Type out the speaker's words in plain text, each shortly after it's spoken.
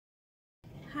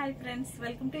Hi friends,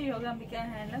 welcome to Yogambika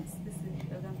handlooms. This is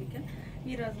Yogambika.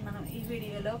 ఈరోజు మనం ఈ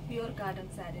వీడియోలో ప్యూర్ కాటన్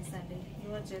శారీస్ అండి.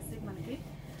 ఇవి వచ్చేసి మనకి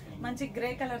మంచి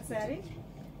గ్రే కలర్ శారీ,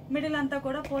 మిడిల్ అంతా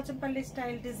కూడా పోచంపల్లి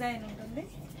స్టైల్ డిజైన్ ఉంటుంది.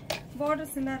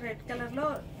 బోర్డర్స్ ఇలా రెడ్ కలర్లో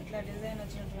ఇట్లా డిజైన్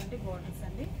వచ్చినటువంటి బోర్డర్స్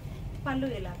అండి. పళ్ళు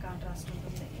ఇలా కాంట్రాస్ట్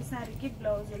ఉంటుంది. ఈ శారీకి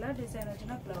బ్లౌజ్ ఇలా డిజైన్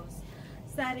వచ్చిన బ్లౌజ్.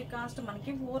 శారీ కాస్ట్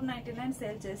మనకి 499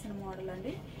 సేల్ చేసిన మోడల్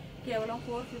అండి. కేవలం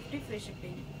 450 ఫ్రీ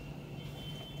షిప్పింగ్.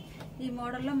 ఈ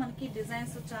మోడల్లో మనకి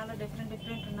డిజైన్స్ చాలా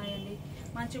డిఫరెంట్ ఉన్నాయండి.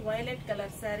 మంచి వైలెట్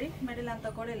కలర్ శారీ, మిడిల్ అంతా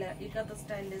కూడా ఇలా ఇకత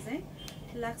style design,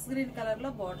 Lux green colour లో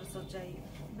బార్డర్స్ వచ్చాయి.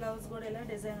 బ్లౌజ్ కూడా ఇలా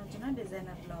డిజైన్ వచ్చిన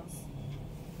డిజైనర్ బ్లౌజ్.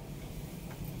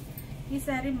 ఈ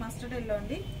శారీ మస్టర్డ్ ఎల్లో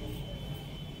అండి.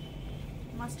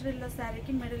 మస్టర్డ్ ఎల్లో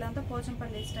శారీకి మిడిల్ అంతా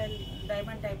Pochampally style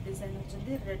diamond type design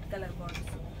వచ్చింది. Red colour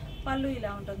borders. పళ్ళు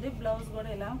ఇలా ఉంటుంది. బ్లౌజ్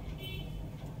కూడా ఇలా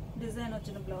డిజైన్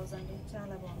వచ్చిన బ్లౌజ్ అండి.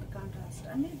 చాలా బాగుంది. కాంట్రాస్ట్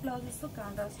అన్ని బ్లౌజెస్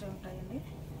కాంట్రాస్ట్ ఉంటాయండి.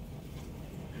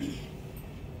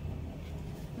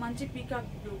 మంచి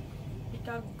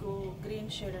పికాక్ గ్రీన్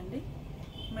షేడ్ అండి.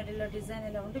 మిడిల్లో డిజైన్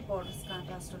ఇలా ఉండి బార్డర్స్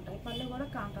కాంట్రాస్ట్ ఉంటాయి. పళ్ళు కూడా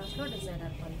కాంట్రాస్ట్ లో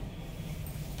డిజైనర్ పళ్ళు.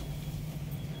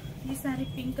 ఈ శారీ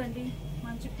పింక్ అండి.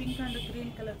 మంచి pink and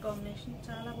green colour combination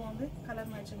చాలా బాగుంది.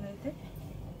 కలర్ మ్యాచింగ్ అయితే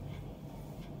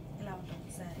ఇలా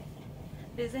ఉంటుంది శారీ.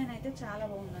 డిజైన్ అయితే చాలా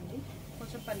బాగుందండి.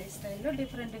 పోచంపల్లి స్టైల్లో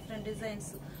డిఫరెంట్ డిజైన్స్.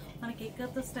 మనకి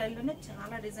ఇక్కత స్టైల్లోనే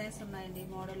చాలా డిజైన్స్ ఉన్నాయండి. ఈ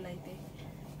మోడల్లో అయితే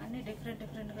అన్ని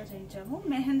డిఫరెంట్గా చేయించాము.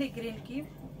 మెహందీ గ్రీన్కి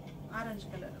ఆరెంజ్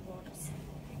కలర్ బార్డర్స్.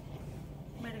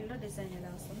 మిడిల్లో డిజైన్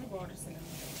ఇలా వస్తుంది. బార్డర్స్ ఇలా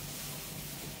ఉంటాయి.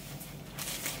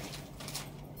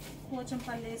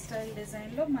 పోచంపల్లి స్టైల్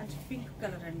డిజైన్లో మంచి పింక్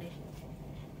కలర్ అండి.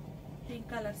 Pink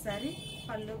colour sari.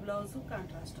 పళ్ళు బ్లౌజ్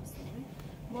కాంట్రాస్ట్ వస్తుంది.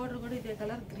 బార్డర్ కూడా ఇదే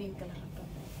కలర్, గ్రీన్ కలర్ ఉంటుంది.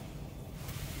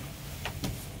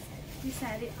 ఈ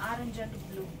శారీ ఆరెంజ్ అండ్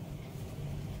బ్లూ.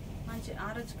 మంచి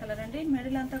ఆరెంజ్ కలర్ అండి.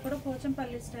 మిడిల్ అంతా కూడా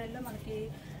పోచంపల్లి స్టైల్లో మనకి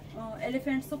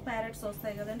ఎలిఫెంట్స్ ప్యారెట్స్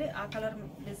వస్తాయి కదండి, ఆ కలర్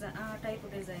డిజైన్, ఆ టైప్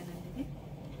డిజైన్ అండి ఇది.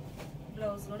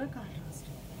 బ్లౌజ్ కూడా కాంట్రాస్ట్.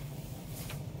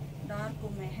 డార్క్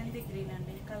మెహందీ గ్రీన్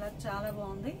అండి. కలర్ చాలా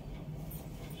బాగుంది.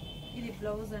 ఇది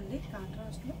బ్లౌజ్ అండి.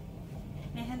 కాంట్రాస్ట్ లో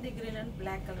mehndi green and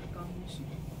black colour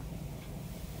combination.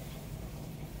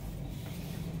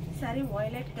 Sorry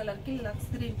violet colour కి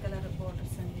లక్స్ గ్రీన్ కలర్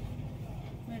బోర్డర్స్ అండి.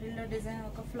 మిడిల్లో డిజైన్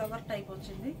ఒక ఫ్లవర్ టైప్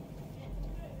వచ్చింది.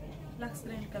 Lux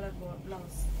green colour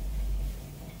blouse.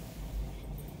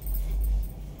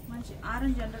 మంచి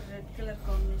orange and red colour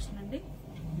combination అండి.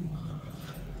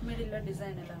 మిడిల్లో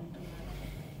డిజైన్ ఎలా ఉంటుంది.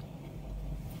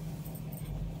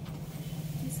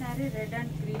 ఈ శారీ రెడ్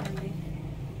అండ్ గ్రీన్ అండి.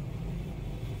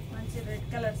 మంచి రెడ్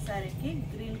కలర్ శారీకి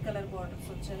గ్రీన్ కలర్ బార్డర్స్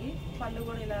వచ్చాయి. పళ్ళు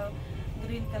కూడా ఇలా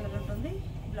గ్రీన్ కలర్ ఉంటుంది.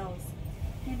 బ్లౌజ్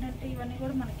ఏంటంటే ఇవన్నీ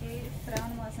కూడా మనకి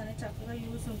శ్రావణ మాసానికి చక్కగా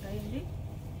యూజ్ ఉంటాయండి.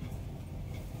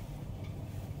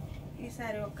 ఈ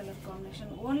శారీ ఒక colour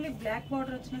combination. Only black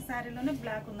border వచ్చిన శారీలోనే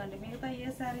బ్లాక్ ఉందండి. మిగతా ఏ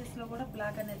శారీస్ లో కూడా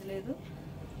బ్లాక్ అనేది లేదు.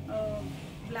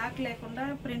 బ్లాక్ లేకుండా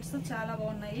ప్రింట్స్ చాలా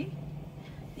బాగున్నాయి.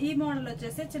 ఈ మోడల్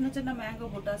వచ్చేసి చిన్న మ్యాంగో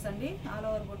బుటాస్ అండి. ఆల్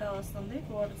ఓవర్ బుటా వస్తుంది.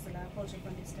 బోర్డర్స్ ఇలా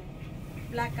పోచంపల్లి స్టైల్.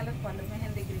 బ్లాక్ కలర్ పళ్ళు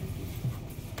మెహందీ గ్రీన్ కి.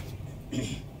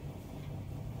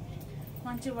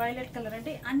 మంచి వైలెట్ కలర్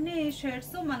అండి. అన్ని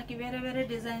షేడ్స్ మనకి వేరే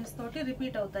డిజైన్స్ తోటి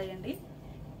రిపీట్ అవుతాయండి.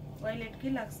 వైలెట్ కి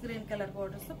లక్స్ గ్రీన్ కలర్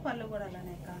బోర్డర్స్. పళ్ళు కూడా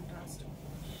అలానే కాంట్రాస్ట్.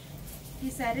 ఈ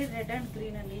శారీ రెడ్ అండ్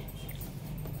గ్రీన్ అండి.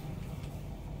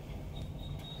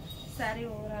 శారీ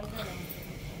ఓవరాల్ గా ఇలా ఉంటుంది.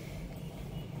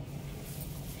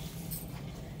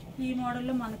 ఈ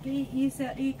మోడల్లో మనకి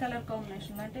ఈ కలర్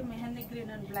కాంబినేషన్ అంటే మెహందీ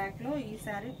గ్రీన్ అండ్ బ్లాక్ లో ఈ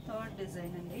శారీ థర్డ్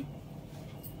డిజైన్ అండి.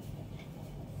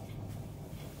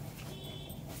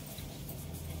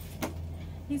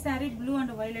 ఈ sari blue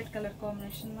and violet colour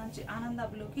combination. మంచి ఆనంద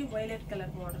బ్లూకి వైలెట్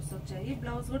కలర్ బార్డర్స్ వచ్చాయి.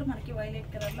 బ్లౌజ్ కూడా మనకి వైలెట్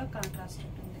కలర్ లో కాంట్రాస్ట్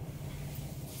ఉంటుంది.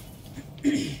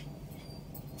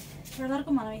 ఇప్పటి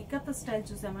వరకు మనం ఇకత స్టైల్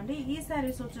చూసామండి. ఈ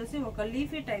శారీస్ వచ్చేసి ఒక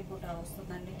లీఫీ టైప్ బుటా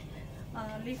వస్తుందండి.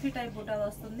 లీఫీ టైప్ బుటా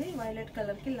వస్తుంది. వైలెట్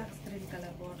కలర్ కి లక్స్ గ్రీన్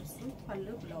కలర్ బార్డర్స్.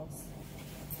 పళ్ళు బ్లౌజ్.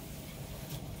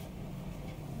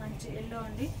 మంచి ఎల్లో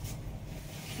అండి.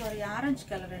 సారీ ఆరెంజ్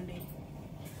కలర్ అండి.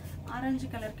 ఆరెంజ్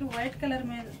కలర్ కి వైట్ కలర్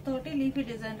మీద తోటి లీఫీ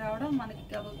డిజైన్ రావడం మనకి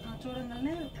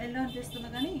చూడగానే ఎల్లో అనిపిస్తుంది,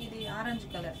 కానీ ఇది ఆరెంజ్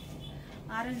కలర్.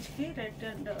 ఆరెంజ్ కి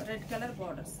red colour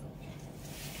borders.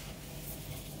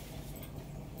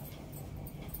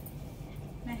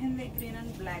 Mehndi green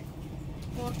and block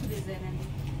fourth design అండి.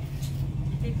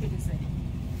 Leafy design.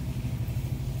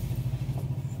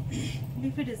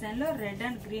 లీఫీ డిజైన్ లో red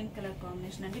and green colour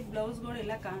combination అండి. బ్లౌజ్ కూడా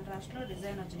ఇలా కాంట్రాస్ట్ లో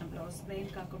డిజైన్ వచ్చిన బ్లౌజ్.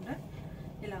 ప్లెయిన్ కాకుండా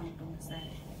ఇలా ఉంటుంది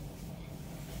శారీ.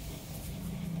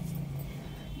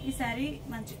 ఈ శారీ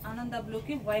మంచి ఆనంద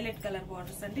బ్లూకి వైలెట్ కలర్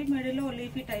బార్డర్స్ అండి. మిడిల్లో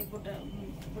లీఫీ టైప్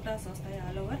బుటాస్ వస్తాయి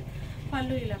ఆల్ ఓవర్.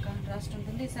 పళ్ళు ఇలా కాంట్రాస్ట్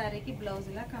ఉంటుంది. ఈ శారీకి బ్లౌజ్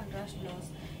ఇలా కాంట్రాస్ట్ బ్లౌజ్.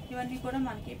 ఇవన్నీ కూడా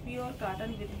మనకి pure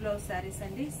cotton with blouse saris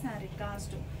అండి. Sari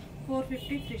cost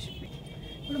 450 free shipping.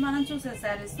 ఇప్పుడు మనం చూసే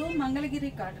శారీస్ మంగళగిరి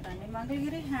కాటన్ అండి.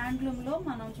 మంగళగిరి హ్యాండ్లూమ్లో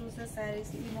మనం చూసే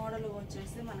శారీస్ ఈ మోడల్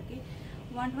వచ్చేసి మనకి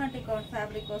 120 కౌంట్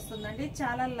ఫ్యాబ్రిక్ వస్తుందండి.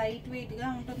 చాలా లైట్ వెయిట్గా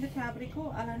ఉంటుంది ఫ్యాబ్రిక్,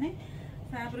 అలానే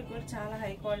ఫ్యాబ్రిక్ కూడా చాలా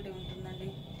హై క్వాలిటీ ఉంటుందండి.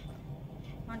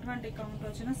 120 కౌంట్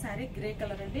వచ్చిన శారీ గ్రే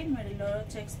కలర్ అండి. మిడిల్లో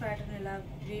చెక్స్ ప్యాటర్న్ ఇలా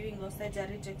వీవింగ్ వస్తాయి,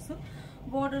 జరీ చెక్స్.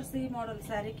 బోర్డర్స్ ఈ మోడల్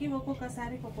శారీకి ఒక్కొక్క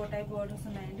శారీకి ఒక్కో టైప్ బోర్డర్స్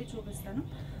ఉన్నాయండి, చూపిస్తాను.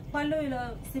 పళ్ళు ఇలా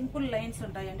సింపుల్ లైన్స్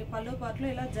ఉంటాయండి, పళ్ళు పాటలో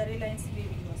ఇలా జరీ లైన్స్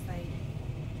వీవింగ్ వస్తాయి.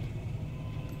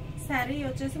 శారీ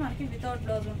వచ్చేసి మనకి వితౌట్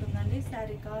బ్లౌజ్ ఉంటుందండి.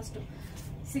 శారీ కాస్ట్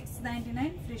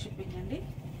 699 ఫ్రీ షిప్పింగ్ అండి.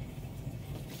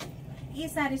 ఈ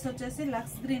శారీస్ వచ్చేసి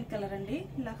లక్స్ గ్రీన్ కలర్ అండి.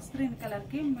 లక్స్ గ్రీన్ కలర్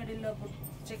కి మిడిల్లో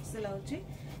చెక్స్ ఇలా వచ్చి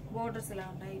బోర్డర్స్ ఇలా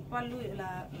ఉంటాయి. పళ్ళు ఇలా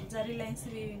జరీ లైన్స్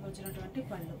వీవింగ్ వచ్చినటువంటి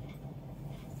పళ్ళు.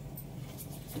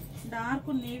 డార్క్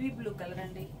నేవీ బ్లూ కలర్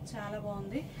అండి, చాలా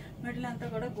బాగుంది. మిడిల్ అంతా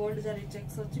కూడా గోల్డ్ జరీ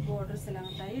చెక్స్ వచ్చి బోర్డర్స్ ఇలా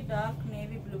ఉంటాయి. Dark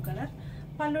navy blue colour.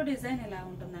 పళ్ళు డిజైన్ ఇలా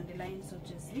ఉంటుందండి, లైన్స్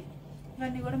వచ్చేసి.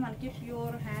 ఇవన్నీ కూడా మనకి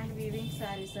ప్యూర్ హ్యాండ్ వీవింగ్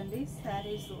శారీస్ అండి.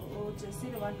 శారీస్ వచ్చేసి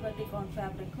 120 కౌంట్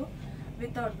ఫ్యాబ్రిక్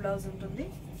వితౌట్ బ్లౌజ్ ఉంటుంది.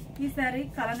 ఈ శారీ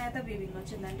కలనేత వీవింగ్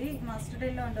వచ్చిందండి. Mustard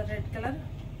yellow and red colour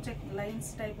check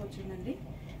lines type వచ్చిందండి.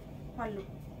 పళ్ళు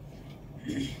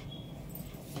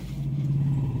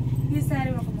ఈ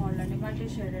శారీ ఒక మోడల్ అండి, multi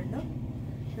shaded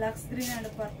Lux green and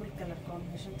purple colour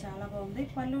combination, చాలా బాగుంది.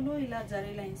 పళ్ళులో ఇలా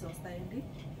జరీ లైన్స్ వస్తాయండి.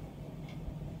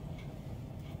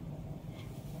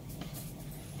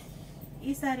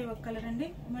 ఈ శారీ ఒక కలర్ అండి.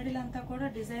 మిడిల్ అంతా కూడా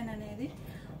డిజైన్ అనేది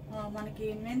మనకి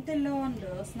మెంతెల్లో అండ్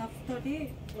స్నఫ్ తోటి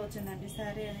వచ్చిందండి.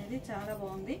 శారీ అనేది చాలా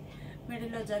బాగుంది.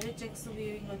 మిడిల్లో జరీ చెక్స్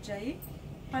వీవింగ్ వచ్చాయి.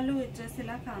 పళ్ళు వచ్చేసి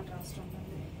ఇలా కాంట్రాస్ట్ ఉంటుంది.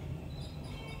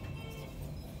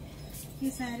 ఈ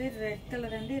శారీ రెడ్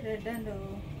కలర్ అండి. రెడ్ అండ్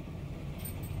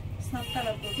స్నఫ్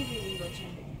కలర్ తోటి వీవింగ్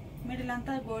వచ్చింది. మిడిల్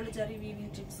అంతా గోల్డ్ జరీ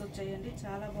వీవింగ్ చెక్స్ వచ్చాయండి,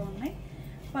 చాలా బాగున్నాయి.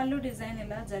 పళ్ళు డిజైన్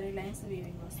ఇలా జరీ లైన్స్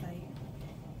వీవింగ్ వస్తాయి.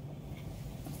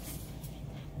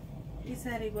 ఈ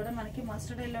శారీ కూడా మనకి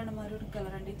mustard yellow and maroon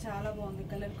colour అండి, చాలా బాగుంది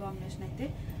కలర్ కాంబినేషన్ అయితే.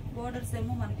 బోర్డర్స్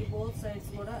ఏమో మనకి బోత్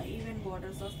సైడ్స్ కూడా ఈవెన్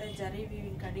బోర్డర్స్ వస్తాయి, జరీ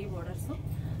వీవింగ్ కడీ బోర్డర్స్.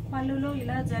 పళ్ళులో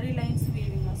ఇలా జరీ లైన్స్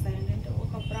వీవింగ్ వస్తాయండి, అంటే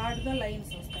ఒక బ్రాడ్గా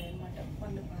లైన్స్ వస్తాయి అన్నమాట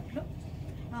పళ్ళు పాటలో.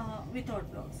 Without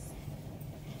blouse.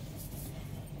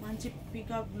 మంచి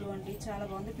పికాక్ బ్లూ అండి, చాలా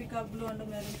బాగుంది. Peacock blue and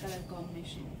maroon colour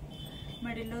combination.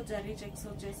 మిడిల్లో జరీ చెక్స్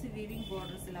వచ్చేసి వీవింగ్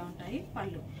బోర్డర్స్ ఇలా ఉంటాయి.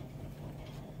 పళ్ళు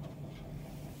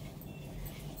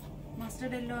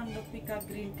mustard yellow and peacock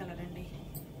green colour అండి,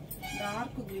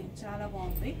 డార్క్ గ్రీన్, చాలా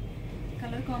బాగుంది.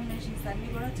 కలర్ కాంబినేషన్స్ అన్ని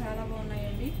కూడా చాలా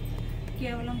బాగున్నాయండి.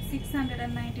 కేవలం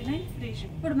 699 ఫ్రీ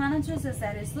షిప్. ఇప్పుడు మనం చూసే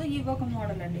శారీస్ ఇవి ఒక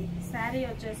మోడల్ అండి. శారీ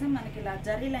వచ్చేసి మనకి ఇలా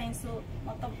జరీ లైన్స్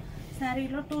మొత్తం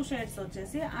శారీలో 2 షేడ్స్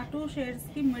వచ్చేసి ఆ 2 షేడ్స్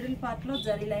కి మిడిల్ పార్ట్ లో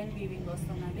జరీ లైన్ వీవింగ్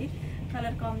వస్తుందండి.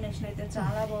 కలర్ కాంబినేషన్ అయితే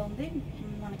చాలా బాగుంది.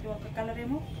 మనకి ఒక కలర్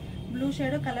ఏమో blue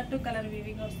shade colour to colour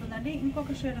weaving వస్తుందండి.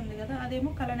 ఇంకొక షేడ్ ఉంది కదా, అదేమో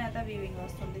కలనేత వీవింగ్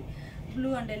వస్తుంది. బ్లూ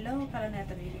అండ్ ఎల్లో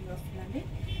కలనేత వీవింగ్ వస్తుందండి.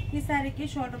 ఈ శారీకి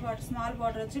షోల్డర్ బార్డర్ స్మాల్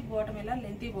బార్డర్ వచ్చి బాటమ్ ఇలా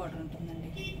లెంతీ బార్డర్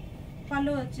ఉంటుందండి.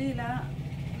 పళ్ళు వచ్చి ఇలా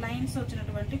లైన్స్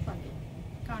వచ్చినటువంటి పళ్ళు,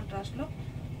 కాంట్రాస్ట్ లో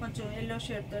కొంచెం ఎల్లో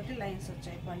షేడ్ తోటి లైన్స్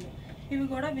వచ్చాయి పళ్ళు. ఇవి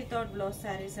కూడా వితౌట్ బ్లౌజ్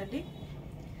శారీస్ అండి.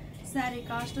 Sari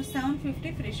cost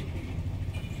 750 free shipping.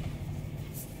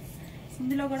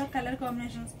 ఇందులో కూడా కలర్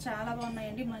కాంబినేషన్స్ చాలా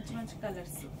బాగున్నాయండి, మంచి మంచి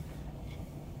కలర్స్.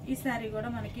 ఈ శారీ కూడా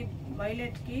మనకి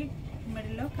వైలెట్ కి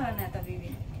మిడిల్లో కలనేత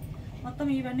వీవింగ్. మొత్తం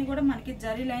ఇవన్నీ కూడా మనకి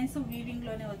జరీ లైన్స్ వీవింగ్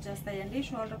లోనే వచ్చేస్తాయండి.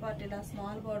 షోల్డర్ పార్ట్ ఇలా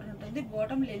స్మాల్ బార్డర్ ఉంటుంది,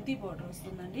 బాటమ్ లెంతీ బార్డర్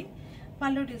వస్తుందండి.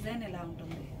 పళ్ళు డిజైన్ ఇలా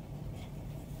ఉంటుంది.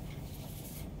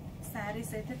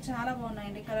 శారీస్ అయితే చాలా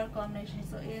బాగున్నాయండి, కలర్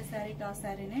కాంబినేషన్స్. ఏ శారీకి ఆ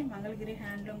శారీనే. మంగళగిరి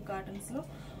హ్యాండ్లూమ్ కాటన్స్ లో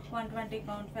 120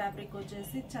 కౌంట్ ఫ్యాబ్రిక్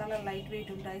వచ్చేసి చాలా లైట్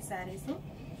వెయిట్ ఉంటాయి శారీస్.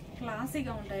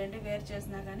 క్లాసీగా ఉంటాయండి, వేర్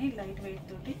చేసినా కానీ లైట్ వెయిట్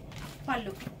తోటి.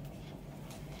 పళ్ళు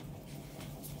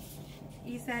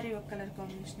ఈ శారీ ఒక కలర్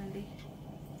కాంబినేషన్ అండి.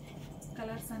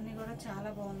 కలర్స్ అన్ని కూడా చాలా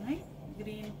బాగున్నాయి.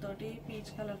 గ్రీన్ తోటి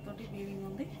పీచ్ కలర్ తోటి వీవింగ్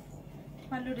ఉంది.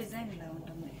 పళ్ళు డిజైన్ ఇలా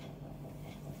ఉంటుంది.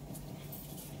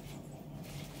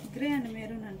 గ్రే అండ్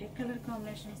మెరూన్ అండి కలర్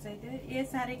కాంబినేషన్స్ అయితే. ఏ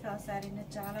శారీకి ఆ శారీనే,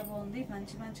 చాలా బాగుంది.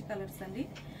 మంచి మంచి కలర్స్ అండి.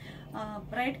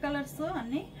 బ్రైట్ కలర్స్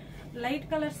అన్ని. లైట్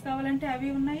కలర్స్ కావాలంటే అవి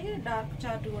ఉన్నాయి, డార్క్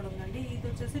చార్ట్ కూడా ఉందండి. ఇది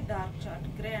వచ్చేసి dark chart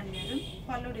grey and maroon.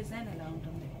 పళ్ళు డిజైన్ ఇలా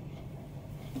ఉంటుంది.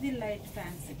 ఇది లైట్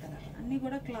ఫ్యాన్సీ కలర్. అన్ని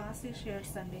కూడా క్లాసీ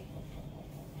షేడ్స్ అండి,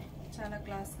 చాలా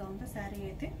క్లాస్ గా ఉంది శారీ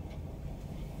అయితే.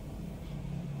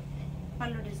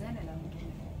 పళ్ళు డిజైన్ ఎలా ఉంటుంది.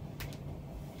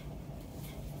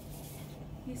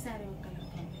 ఈ శారీ ఒక కలర్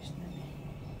కాంబినేషన్ అండి.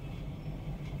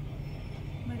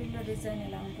 మిడిల్లో డిజైన్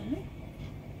ఎలా ఉంటుంది.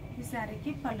 ఈ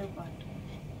శారీకి పళ్ళు పార్ట్.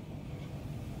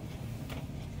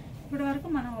 ఇప్పటి వరకు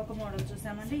మనం ఒక మోడల్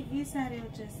చూసామండి. ఈ శారీ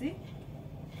వచ్చేసి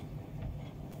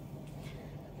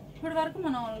ఇప్పుడు వరకు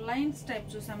మనం లైన్స్ టైప్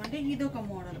చూసామండి. ఇది ఒక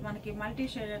మోడల్ మనకి మల్టీ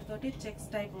షేడెడ్ తోటి చెక్స్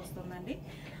టైప్ వస్తుందండి.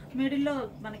 మిడిల్లో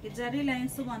మనకి జరీ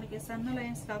లైన్స్, మనకి సన్న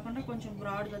లైన్స్ కాకుండా కొంచెం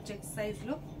బ్రాడ్గా చెక్స్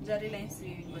సైజ్లో జరీ లైన్స్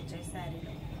వీవింగ్ వచ్చాయి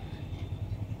శారీలో.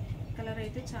 కలర్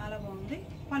అయితే చాలా బాగుంది.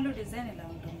 పళ్ళు డిజైన్ ఇలా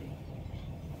ఉంటుంది.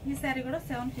 ఈ శారీ కూడా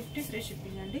 750 ఫ్రీ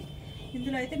షిప్పింగ్ అండి.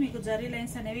 ఇందులో అయితే మీకు జరీ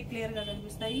లైన్స్ అనేవి క్లియర్గా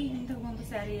కనిపిస్తాయి. ఇంతకు ముందు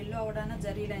sari yellow అవడాన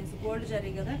zari lines gold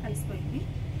zari కదా కలిసిపోయింది.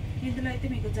 ఇందులో అయితే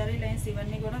మీకు జరీ లైన్స్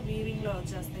ఇవన్నీ కూడా వీవింగ్లో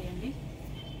వచ్చేస్తాయండి.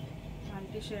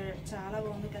 మల్టీ షేడ్ చాలా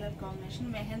బాగుంది colour combination.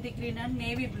 Mehndi green and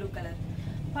navy blue colour.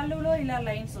 పళ్ళులో ఇలా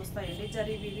లైన్స్ వస్తాయండి,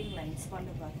 జరీ వీవింగ్ లైన్స్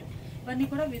పళ్ళు పాటు. ఇవన్నీ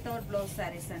కూడా వితౌట్ బ్లౌజ్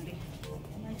శారీస్ అండి.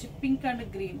 మంచి పింక్ అండ్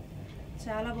గ్రీన్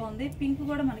చాలా బాగుంది. పింక్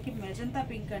కూడా మనకి మెజంతా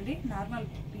పింక్ అండి, నార్మల్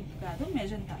పింక్ కాదు,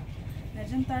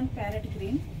 మెజంతా అండ్ ప్యారెట్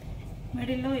గ్రీన్.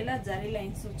 మిడిల్లో ఇలా జరీ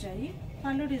లైన్స్ వచ్చాయి.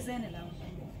 పళ్ళు డిజైన్ ఇలా ఉంటుంది.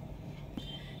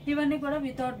 ఇవన్నీ కూడా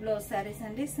వితౌట్ బ్లౌజ్ శారీస్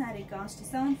అండి. Sari cost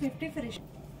 750 free.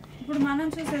 ఇప్పుడు మనం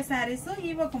చూసే శారీస్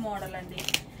ఇవి ఒక మోడల్ అండి.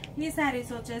 ఈ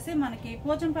శారీస్ వచ్చేసి మనకి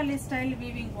పోచంపల్లి స్టైల్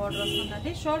వీవింగ్ బార్డర్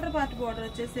వస్తుందండి. షోల్డర్ పార్ట్ బార్డర్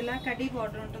వచ్చేసి ఇలా కడీ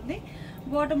బార్డర్ ఉంటుంది.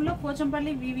 బాటమ్ లో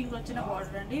పోచంపల్లి వీవింగ్ వచ్చిన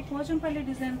బార్డర్ అండి. పోచంపల్లి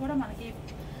డిజైన్ కూడా మనకి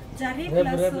జరీ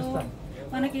ప్లస్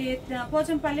మనకి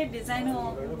Pochampally design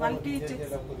multi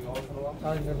checks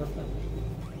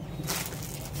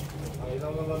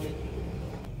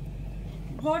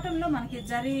bottom లో మనకి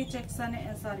జరీ చెక్స్ అనే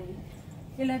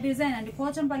ఇలా డిజైన్ అండి.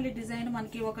 పోచంపల్లి డిజైన్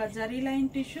మనకి ఒక zari line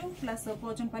tissue plus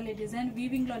Pochampally design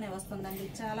weaving లోనే వస్తుందండి.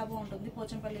 చాలా బాగుంటుంది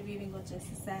పోచంపల్లి వీవింగ్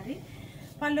వచ్చేసి శారీ.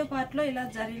 పళ్ళు పార్ట్ లో ఇలా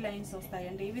జరీ లైన్స్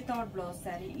వస్తాయండి. Without blouse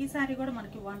sari. ఈ శారీ కూడా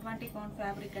మనకి 120 కౌంట్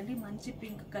ఫ్యాబ్రిక్ అండి. మంచి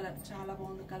పింక్ కలర్ చాలా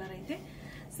బాగుంది కలర్ అయితే.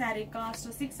 శారీ కాస్ట్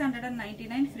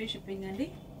 699 ఫ్రీ షిప్పింగ్ అండి.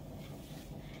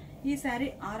 ఈ శారీ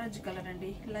ఆరెంజ్ కలర్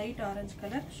అండి, light orange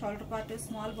colour. Shoulder part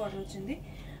small border వచ్చింది.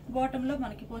 బాటమ్ లో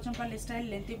మనకి Pochampally style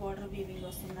lengthy border weaving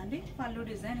వస్తుందండి. పళ్ళు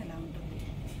డిజైన్ ఇలా ఉంటుంది.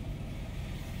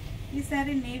 ఈ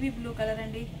శారీ నేవీ బ్లూ కలర్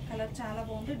అండి. కలర్ చాలా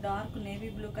బాగుంది. Dark navy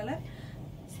blue colour,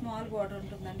 small border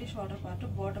ఉంటుందండి. షోల్డర్ పార్ట్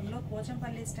బాటమ్ లో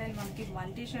పోచంపల్లి స్టైల్ మనకి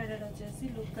మల్టీ షేడెడ్ వచ్చేసి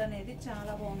లుక్ అనేది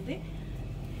చాలా బాగుంది.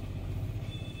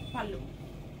 పళ్ళు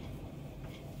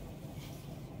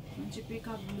మంచి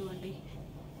పీకాక్ బ్లూ అండి.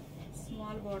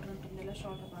 స్మాల్ బార్డర్ ఉంటుంది ఇలా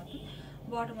షోల్డర్ పార్ట్.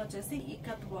 బాటమ్ వచ్చేసి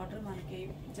ఇక్కత్ బార్డర్ మనకి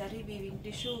zari weaving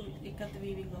tissue ikat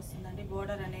weaving వస్తుందండి.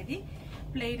 బార్డర్ అనేది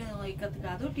ప్లెయిన్ ఇక్కత్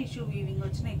కాదు, టిష్యూ వీవింగ్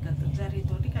వచ్చిన ఇక్కత్ జరీ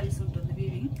తోటి కలిసి ఉంటుంది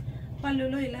వీవింగ్.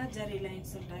 పళ్ళులో ఇలా జరీ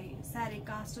లైన్స్ ఉంటాయి. Sari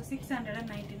cost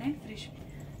 699 free.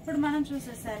 ఇప్పుడు మనం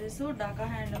చూసే శారీస్ డాకా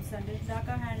హ్యాండ్లూమ్స్ అండి.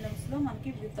 డాకా హ్యాండ్లూమ్స్ లో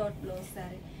మనకి వితౌట్ బ్లౌజ్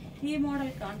శారీ. ఈ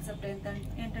మోడల్ కాన్సెప్ట్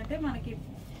ఏంటంటే మనకి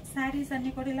శారీస్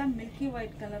అన్ని కూడా ఇలా మిల్కీ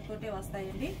వైట్ కలర్ తోటే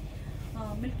వస్తాయండి.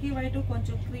 మిల్కీ వైట్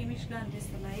కొంచెం క్రీమిష్ గా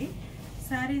అనిపిస్తున్నాయి.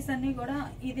 శారీస్ అన్ని కూడా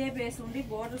ఇదే బేస్ ఉండి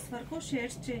బోర్డర్స్ వరకు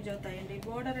షేడ్స్ చేంజ్ అవుతాయండి.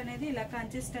 బోర్డర్ అనేది ఇలా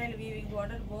Kanchi style weaving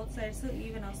border, both sides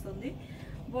even వస్తుంది.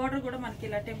 బోర్డర్ కూడా మనకి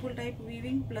ఇలా temple type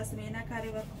weaving plus meenakari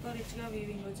work తో రిచ్ గా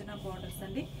వీవింగ్ వచ్చిన బోర్డర్స్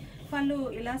అండి. పళ్ళు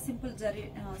ఇలా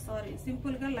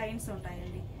సింపుల్ గా లైన్స్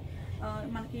ఉంటాయండి.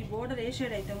 మనకి బోర్డర్ ఏ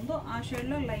షేడ్ అయితే ఉందో ఆ షేడ్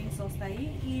లో లైన్స్ వస్తాయి.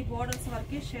 ఈ బోర్డర్స్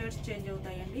వరకు షేడ్స్ చేంజ్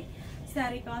అవుతాయండి.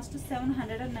 శారీ కాస్ట్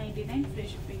 799 ఫ్రీ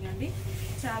షిప్పింగ్ అండి.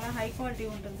 చాలా హై క్వాలిటీ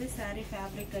ఉంటుంది శారీ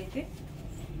ఫ్యాబ్రిక్ అయితే.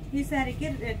 ఈ శారీకి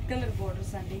రెడ్ కలర్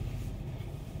బోర్డర్స్ అండి.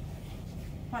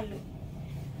 పళ్ళు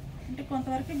అంటే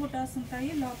కొంతవరకు బుటాస్ ఉంటాయి,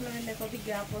 లోపల వెళ్ళే కొద్ది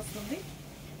గ్యాప్ వస్తుంది.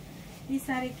 ఈ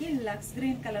శారీకి లక్స్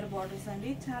గ్రీన్ కలర్ బార్డర్స్ అండి.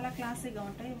 చాలా క్లాసీగా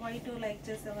ఉంటాయి. వైట్ లైక్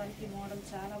చేసే వారికి మోడల్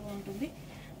చాలా బాగుంటుంది.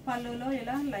 పళ్ళులో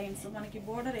ఇలా లైన్స్ మనకి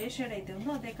బోర్డర్ ఏ షేడ్ అయితే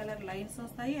ఉందో అదే కలర్ లైన్స్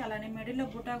వస్తాయి. అలానే మిడిల్లో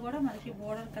బుటా కూడా మనకి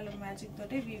బోర్డర్ కలర్ మ్యాచింగ్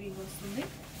తోటి వీవింగ్ వస్తుంది.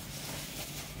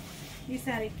 ఈ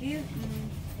శారీకి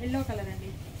ఎల్లో కలర్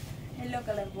అండి. ఎల్లో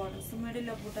కలర్ బార్డర్స్,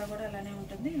 మిడిల్లో బుటా కూడా అలానే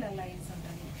ఉంటుంది. ఇలా లైన్స్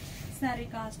ఉంటాయి. Sari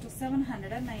cost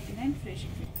 799 free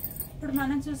shipping. ఇప్పుడు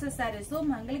మనం చూసే శారీస్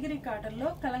మంగళగిరి కాటన్ లో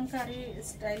కలంకారీ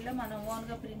స్టైల్లో మనం ఓన్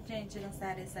గా ప్రింట్ చేయించిన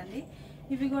శారీస్ అండి.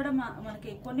 ఇవి కూడా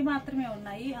మనకి కొన్ని మాత్రమే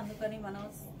ఉన్నాయి, అందుకని మనం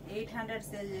 800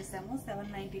 సేల్ చేసాము.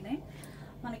 799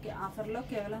 మనకి ఆఫర్ లో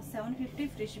కేవలం 750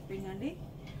 ఫ్రీ షిప్పింగ్ అండి.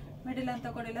 మిడిల్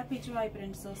అంతా కూడా ఇలా పిచ్వాయి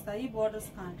ప్రింట్స్ వస్తాయి.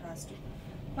 Borders contrast.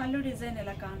 పళ్ళు డిజైన్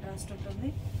ఇలా కాంట్రాస్ట్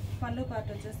ఉంటుంది. పళ్ళు పార్ట్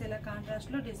వచ్చేసి ఇలా కాంట్రాస్ట్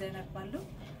లో డిజైనర్ పళ్ళు.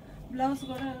 బ్లౌజ్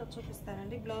కూడా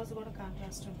చూపిస్తానండి. బ్లౌజ్ కూడా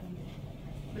కాంట్రాస్ట్ ఉంటుంది.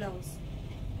 Blouse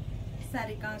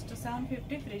sari cost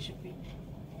 750 free shipping.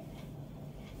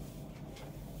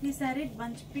 ఈ శారీ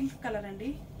బంచ్ పింక్ కలర్ అండి.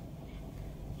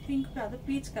 పింక్ కాదు,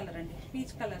 పీచ్ కలర్ అండి.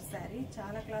 పీచ్ కలర్ శారీ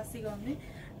చాలా క్లాసీగా ఉంది.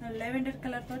 లెవెండర్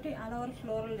కలర్ తోటి ఆల్ ఓవర్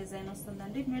ఫ్లోరల్ డిజైన్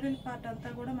వస్తుందండి. మిడిల్ పార్ట్ అంతా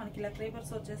కూడా మనకి ఇలా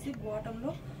క్రీపర్స్ వచ్చేసి బాటమ్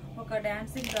లో ఒక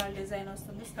డాన్సింగ్ డాల్ డిజైన్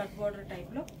వస్తుంది స్కర్ట్ బోర్డర్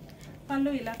టైప్ లో. పళ్ళు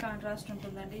ఇలా కాంట్రాస్ట్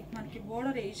ఉంటుందండి. మనకి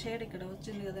బోర్డర్ ఈ షేడ్ ఇక్కడ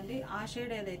వచ్చింది కదండి, ఆ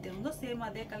షేడ్ ఏదైతే ఉందో సేమ్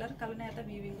అదే కలర్ కలనేత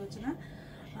వీవింగ్ వచ్చిన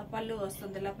పళ్ళు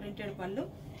వస్తుంది, ఇలా ప్రింటెడ్ పళ్ళు.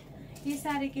 ఈ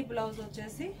శారీకి బ్లౌజ్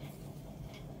వచ్చేసి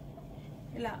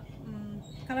ఇలా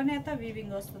కలనేత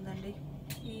వీవింగ్ వస్తుందండి.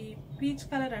 ఈ పీచ్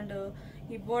కలర్ అండ్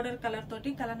ఈ బోర్డర్ కలర్ తోటి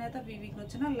కలనేత వీవింగ్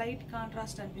వచ్చిన లైట్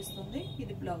కాంట్రాస్ట్ అనిపిస్తుంది.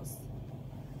 ఇది బ్లౌజ్.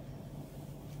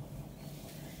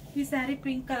 ఈ శారీ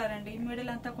పింక్ కలర్ అండి.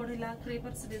 మిడిల్ అంతా కూడా ఇలా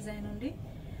క్రీపర్స్ డిజైన్ ఉండి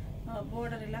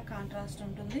బోర్డర్ ఇలా కాంట్రాస్ట్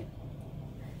ఉంటుంది.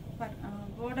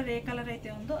 బోర్డర్ ఏ కలర్ అయితే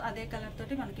ఉందో అదే కలర్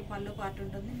తోటి మనకి పళ్ళు పార్ట్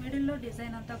ఉంటుంది. మిడిల్లో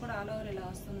డిజైన్ అంతా కూడా ఆల్ ఓవర్ ఇలా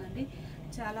వస్తుందండి.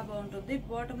 చాలా బాగుంటుంది.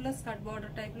 బాటంలో స్కర్ట్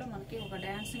బోర్డర్ టైప్ లో మనకి ఒక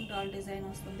డాన్సింగ్ డాల్ డిజైన్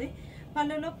వస్తుంది.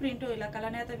 పళ్ళులో ప్రింట్ ఇలా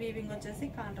కలనేత వీవింగ్ వచ్చేసి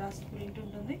కాంట్రాస్ట్ ప్రింట్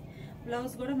ఉంటుంది.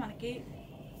 బ్లౌజ్ కూడా మనకి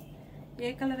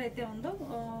ఏ కలర్ అయితే ఉందో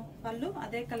పళ్ళు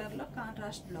అదే కలర్ లో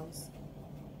కాంట్రాస్ట్ బ్లౌజ్.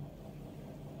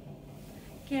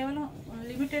 కేవలం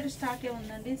లిమిటెడ్ స్టాకే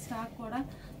ఉందండి. స్టాక్ కూడా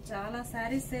చాలా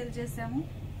శారీస్ సేల్ చేసాము.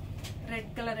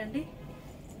 రెడ్ కలర్ అండి.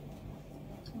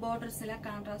 బోర్డర్స్ ఇలా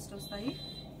కాంట్రాస్ట్ వస్తాయి.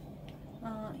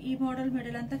 ఈ మోడల్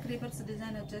మిడిల్ అంతా క్రీపర్స్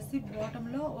డిజైన్ వచ్చేసి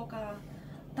బాటంలో ఒక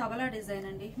తబలా డిజైన్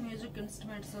అండి. మ్యూజిక్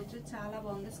ఇన్స్ట్రుమెంట్స్ వచ్చి చాలా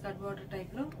బాగుంది. స్కర్ట్ బోర్డర్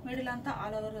టైప్ లో మిడిల్ అంతా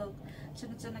ఆల్ ఓవర్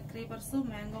చిన్న చిన్న క్రీపర్స్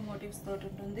మ్యాంగో మోటివ్స్ తోటి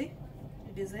ఉంటుంది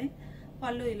డిజైన్.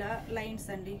 పళ్ళు ఇలా లైన్స్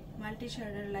అండి, మల్టీ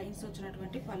షేడెడ్ లైన్స్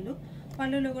వచ్చినటువంటి పళ్ళు.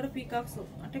 పళ్ళులో కూడా పీకాక్స్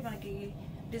అంటే మనకి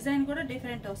డిజైన్ కూడా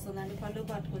డిఫరెంట్ వస్తుందండి పళ్ళు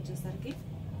పార్ట్కి వచ్చేసరికి.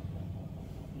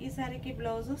 ఈ శారీకి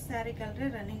బ్లౌజ్ శారీ కలరే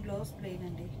రన్నింగ్ బ్లౌజ్ ప్లెయిన్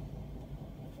అండి.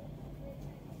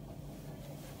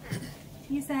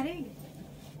 ఈ శారీ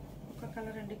ఒక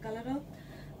కలర్ అండి. కలర్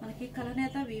మనకి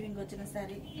కలనేత వీవింగ్ వచ్చిన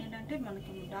శారీ ఏంటంటే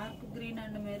మనకి dark green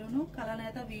and maroon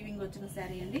కలనేత weaving వచ్చిన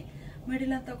శారీ అండి.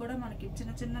 మిడిల్ అంతా కూడా మనకి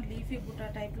చిన్న చిన్న లీఫీ బుటా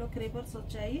టైప్ లో క్రీపర్స్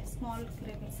వచ్చాయి, స్మాల్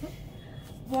క్రీపర్స్.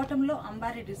 బాటమ్ లో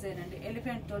అంబారీ డిజైన్ అండి.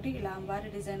 ఎలిఫెంట్ తోటి ఇలా అంబారీ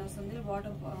డిజైన్ వస్తుంది.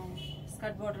 బాటమ్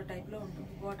స్కర్ట్ బోర్డర్ టైప్ లో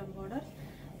ఉంటుంది బాటమ్ బోర్డర్.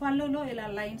 పళ్ళులో ఇలా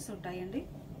లైన్స్ ఉంటాయండి.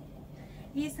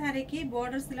 ఈ శారీకి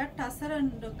బోర్డర్స్ ఇలా టసర్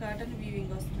అండ్ కాటన్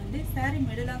వీవింగ్ వస్తుందండి. శారీ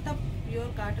మిడిల్ అంతా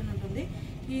ప్యూర్ కాటన్ ఉంటుంది.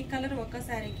 ఈ కలర్ ఒక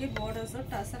శారీకి బోర్డర్స్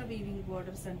టసర్ వీవింగ్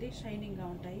బోర్డర్స్ అండి, షైనింగ్ గా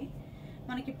ఉంటాయి.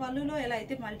 మనకి పళ్ళులో ఎలా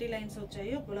అయితే మల్టీ లైన్స్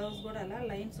వచ్చాయో బ్లౌజ్ కూడా అలా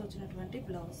లైన్స్ వచ్చినటువంటి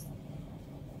బ్లౌజ్.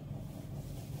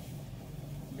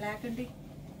 బ్లాక్ అండి,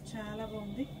 చాలా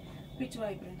బాగుంది. పిచ్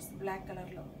వైబ్రెంట్స్ బ్లాక్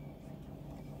కలర్ లో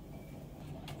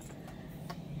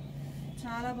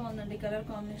చాలా బాగుందండి కలర్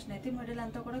కాంబినేషన్ అయితే. మిడిల్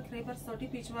అంతా కూడా క్రీపర్స్ తోటి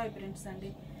పిచ్ వైబ్రెంట్స్ అండి.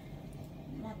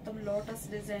 మొత్తం లోటస్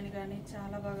డిజైన్ కానీ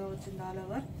చాలా బాగా వచ్చింది. ఆల్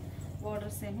ఓవర్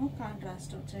బోర్డర్స్ ఏమో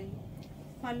కాంట్రాస్ట్ వచ్చాయి.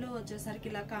 పళ్ళు వచ్చేసరికి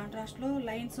ఇలా కాంట్రాస్ట్ లో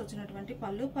లైన్స్ వచ్చినటువంటి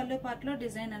పళ్ళు. పళ్ళు పార్ట్ లో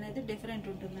డిజైన్ అనేది డిఫరెంట్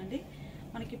ఉంటుందండి.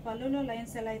 మనకి పళ్ళులో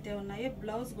లైన్స్ ఎలా అయితే ఉన్నాయో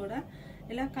బ్లౌజ్ కూడా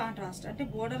ఇలా కాంట్రాస్ట్ అంటే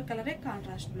బోర్డర్ కలరే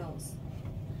కాంట్రాస్ట్ బ్లౌజ్.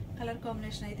 కలర్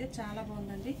కాంబినేషన్ అయితే చాలా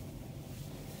బాగుందండి.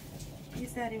 ఈ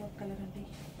శారీ ఒక కలర్ అండి.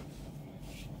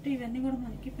 ఇవన్నీ కూడా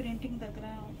మనకి ప్రింటింగ్ దగ్గర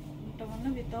ఉండటం వల్ల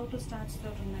వితౌట్ స్టార్చ్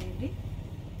తోటి ఉన్నాయండి.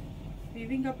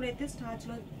 వీవింగ్ అప్పుడైతే స్టార్చ్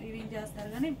లో వీవింగ్ చేస్తారు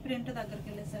కానీ ప్రింట్ దగ్గరికి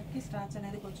వెళ్ళేసరికి స్టార్చ్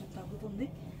అనేది కొంచెం తగ్గుతుంది.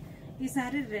 ఈ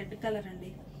శారీ రెడ్ కలర్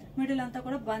అండి. మిడిల్ అంతా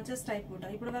కూడా బంచెస్ టైప్ బుటా.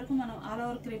 ఇప్పటి వరకు మనం ఆల్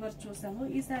ఓవర్ క్రీపర్స్ చూసాము.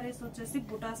 ఈ శారీస్ వచ్చేసి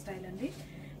బుటా స్టైల్ అండి.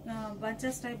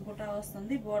 బంచెస్ టైప్ బుటా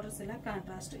వస్తుంది. బోర్డర్స్ ఇలా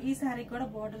కాంట్రాస్ట్. ఈ శారీ కూడా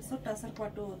బోర్డర్స్ టసర్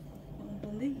పట్టు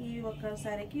ఉంటుంది. ఈ ఒక్క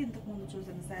శారీకి ఇంతకు ముందు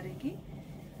చూసిన శారీకి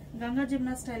గంగా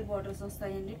జిమ్నా స్టైల్ బోర్డర్స్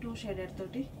వస్తాయండి, 2 షేడెడ్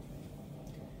తోటి.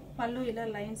 పళ్ళు ఇలా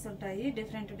లైన్స్ ఉంటాయి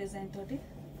డిఫరెంట్ డిజైన్ తోటి.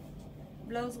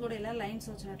 బ్లౌజ్ కూడా ఇలా లైన్స్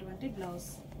వచ్చినటువంటి బ్లౌజ్.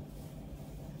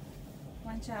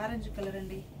 మంచి ఆరెంజ్ కలర్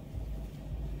అండి.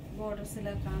 బోర్డర్స్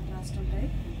ఇలా కాంట్రాస్ట్ ఉంటాయి.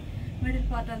 మిడిల్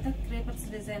పార్ట్ అంతా క్రేపర్స్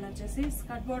డిజైన్ వచ్చేసి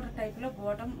స్కర్ట్ బోర్డర్ టైప్ లో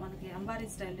బాటమ్ మనకి అంబారీ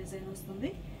స్టైల్ డిజైన్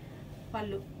వస్తుంది.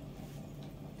 పళ్ళు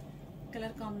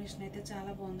కలర్ కాంబినేషన్ అయితే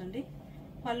చాలా బాగుందండి.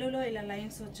 పళ్ళులో ఇలా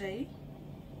లైన్స్ వచ్చాయి.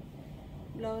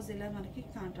 బ్లౌజ్ ఇలా మనకి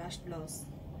కాంట్రాస్ట్ బ్లౌజ్.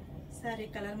 శారీ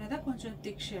కలర్ మీద కొంచెం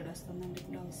థిక్ షేడ్ వస్తుందండి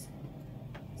బ్లౌజ్.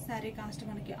 శారీ కాస్ట్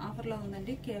మనకి ఆఫర్లో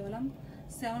ఉందండి. కేవలం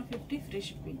 750 ఫ్రీ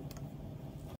షిప్పింగ్.